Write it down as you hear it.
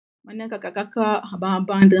Mana kakak-kakak,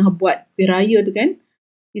 abang-abang tengah buat kuih raya tu kan?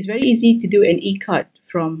 It's very easy to do an e-card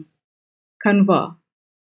from Canva.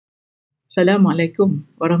 Assalamualaikum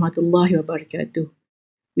warahmatullahi wabarakatuh.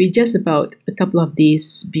 We're just about a couple of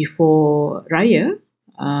days before Raya.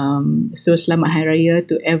 So selamat Hari Raya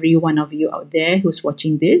to every one of you out there who's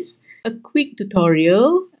watching this. A quick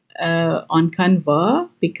tutorial on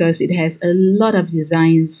Canva because it has a lot of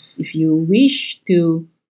designs. If you wish to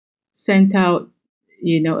send out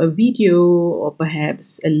a video or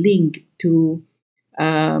perhaps a link to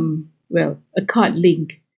a card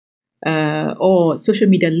link or social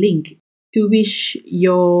media link to wish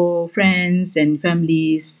your friends and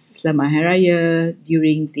families Selamat Hari Raya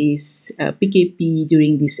during this PKP,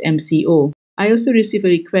 during this MCO. I also received a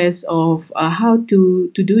request of how to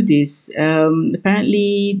do this.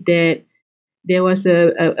 Apparently that there was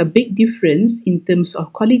a big difference in terms of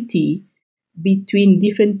quality between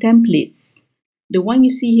different templates. The one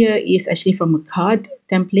you see here is actually from a card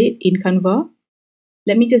template in Canva.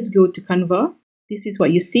 Let me just go to Canva. This is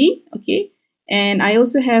what you see, okay? And I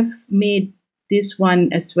also have made this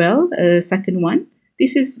one as well, a second one.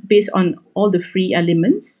 This is based on all the free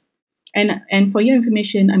elements. And for your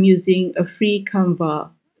information, I'm using a free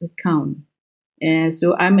Canva account.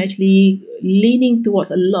 So I'm actually leaning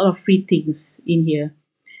towards a lot of free things in here.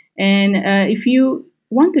 And if you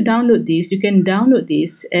want to download this, you can download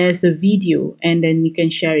this as a video and then you can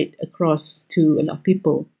share it across to a lot of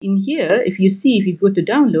people. In here, if you go to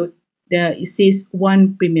download, it says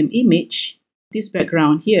one premium image. This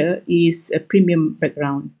background here is a premium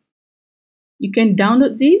background. You can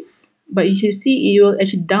download this, but you should see it will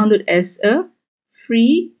actually download as a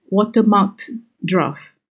free watermarked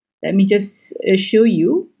draft. Let me just show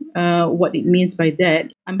you what it means by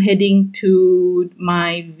that. I'm heading to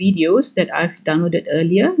my videos that I've downloaded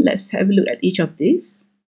earlier. Let's have a look at each of these.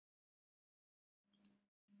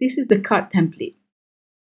 This is the card template.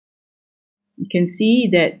 You can see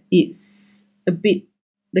that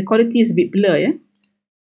the quality is a bit blur, yeah?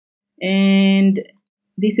 And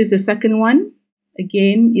this is the second one.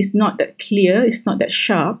 Again, it's not that clear, it's not that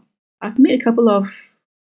sharp. I've made a couple of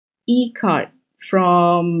e-card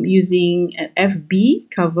from using an FB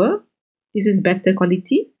cover. This is better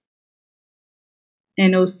quality.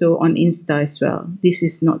 And also on Insta as well. This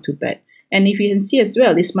is not too bad. And if you can see as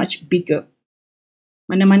well, it's much bigger.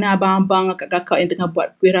 Mana-mana abang-abang, kakak-kakak yang tengah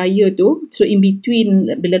buat kuih raya tu, so in between,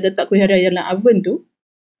 bila letak kuih raya dalam oven tu,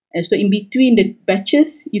 so in between the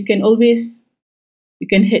batches, you can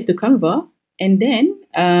head to Canva and then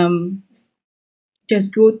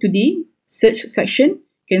just go to the search section.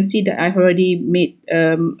 You can see that I've already made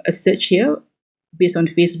a search here based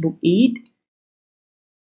on Facebook Eid.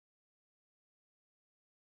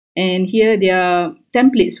 And here there are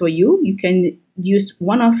templates for you. You can use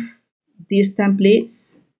one of these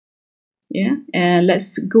templates. Yeah, and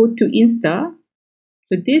let's go to Insta.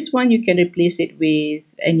 So this one you can replace it with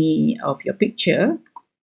any of your picture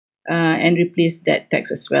and replace that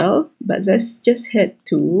text as well. But let's just head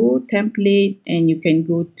to template and you can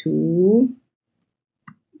go to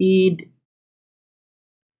Eid.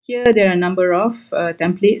 Here there are a number of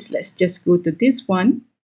templates. Let's just go to this one.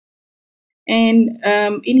 And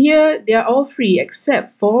in here, they are all free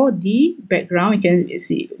except for the background. You can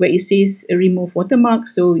see where it says remove watermark.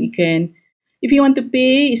 So you can, if you want to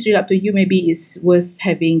pay, it's really up to you. Maybe it's worth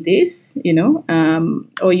having this,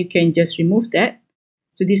 or you can just remove that.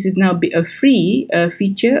 So this is now a free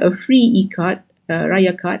feature, a free e-card,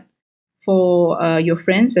 Raya card for your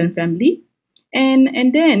friends and family.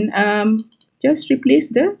 And then just replace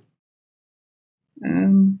the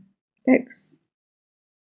text.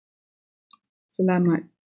 Selamat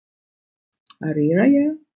Hari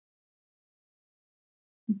Raya.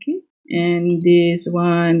 Okay, and this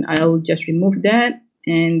one I'll just remove that,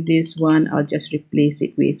 and this one I'll just replace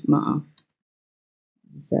it with Maaf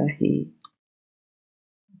Zahir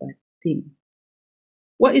Batin.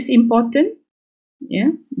 What is important,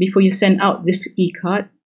 before you send out this e-card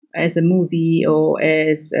as a movie or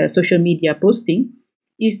as a social media posting,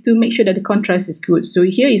 is to make sure that the contrast is good. So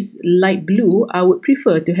here is light blue. I would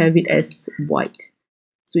prefer to have it as white.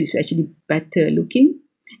 So it's actually better looking.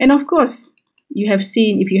 And of course, if you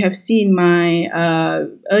have seen my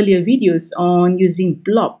earlier videos on using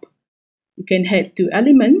blob, you can head to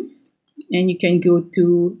elements and you can go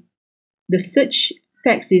to the search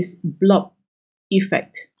text is blob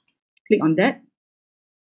effect. Click on that.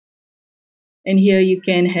 And here you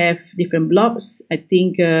can have different blobs. I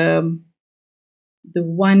think the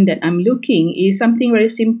one that I'm looking is something very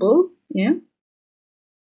simple. Yeah.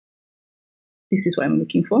 This is what I'm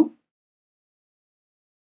looking for.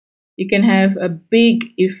 You can have a big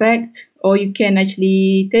effect, or you can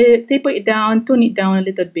actually taper it down, tone it down a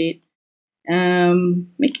little bit,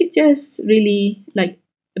 make it just really like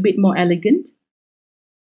a bit more elegant.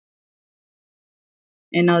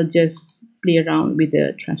 And I'll just play around with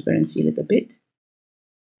the transparency a little bit.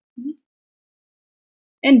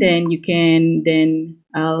 And then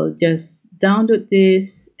I'll just download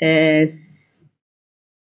this as,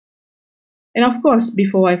 and of course,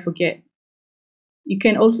 before I forget, you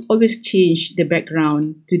can also always change the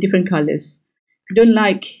background to different colors. If you don't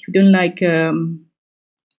like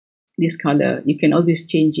this color, you can always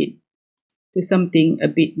change it to something a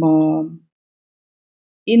bit more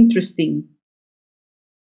interesting.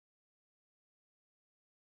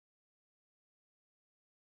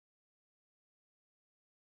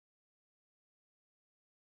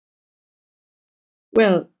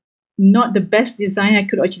 Well, not the best design I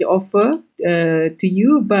could actually offer to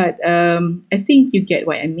you, but I think you get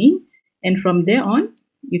what I mean. And from there on,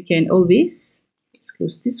 you can always, let's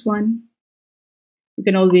close this one, you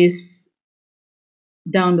can always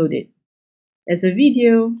download it as a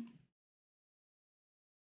video,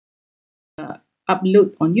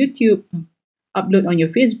 upload on YouTube, upload on your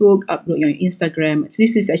Facebook, upload on your Instagram. So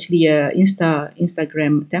this is actually a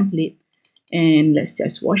Instagram template. And let's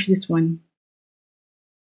just watch this one.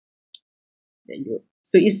 There you go.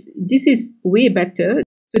 So this is way better.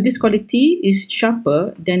 So this quality is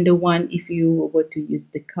sharper than the one if you were to use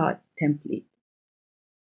the card template.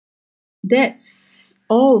 That's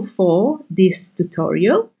all for this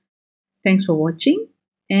tutorial. Thanks for watching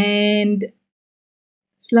and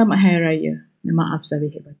Selamat Hari Raya. Maaf saya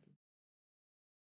hebat.